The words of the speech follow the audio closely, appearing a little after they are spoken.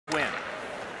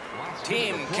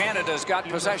Team Canada's got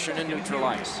possession in neutral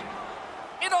ice.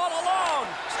 In all alone.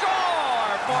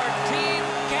 Score for Team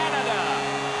Canada.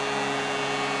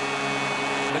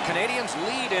 The Canadians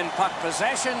lead in puck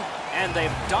possession, and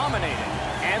they've dominated.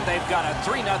 And they've got a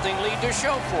 3-0 lead to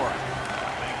show for it.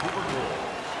 Vancouver goal,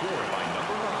 scored by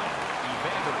number 9,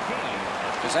 Evander Kane.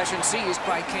 Possession seized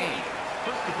by Kane.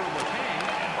 Christopher Letang,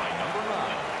 and by number 9,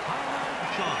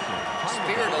 HUT Chara.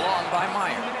 Speared along by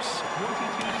Myers.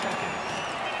 22 seconds.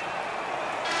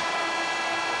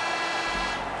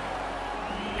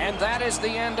 And that is the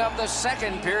end of the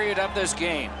second period of this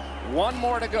game. One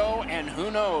more to go, and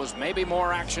who knows, maybe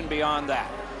more action beyond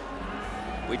that.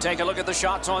 We take a look at the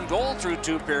shots on goal through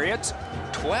 2 periods.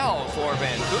 12 for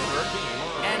Vancouver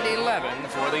and 11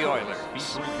 for the Oilers.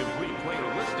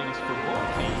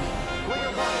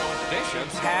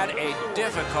 Bishop's had a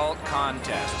difficult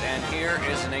contest, and here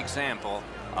is an example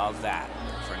of that.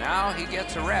 For now, he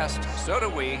gets a rest. So do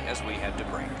we as we head to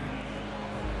break.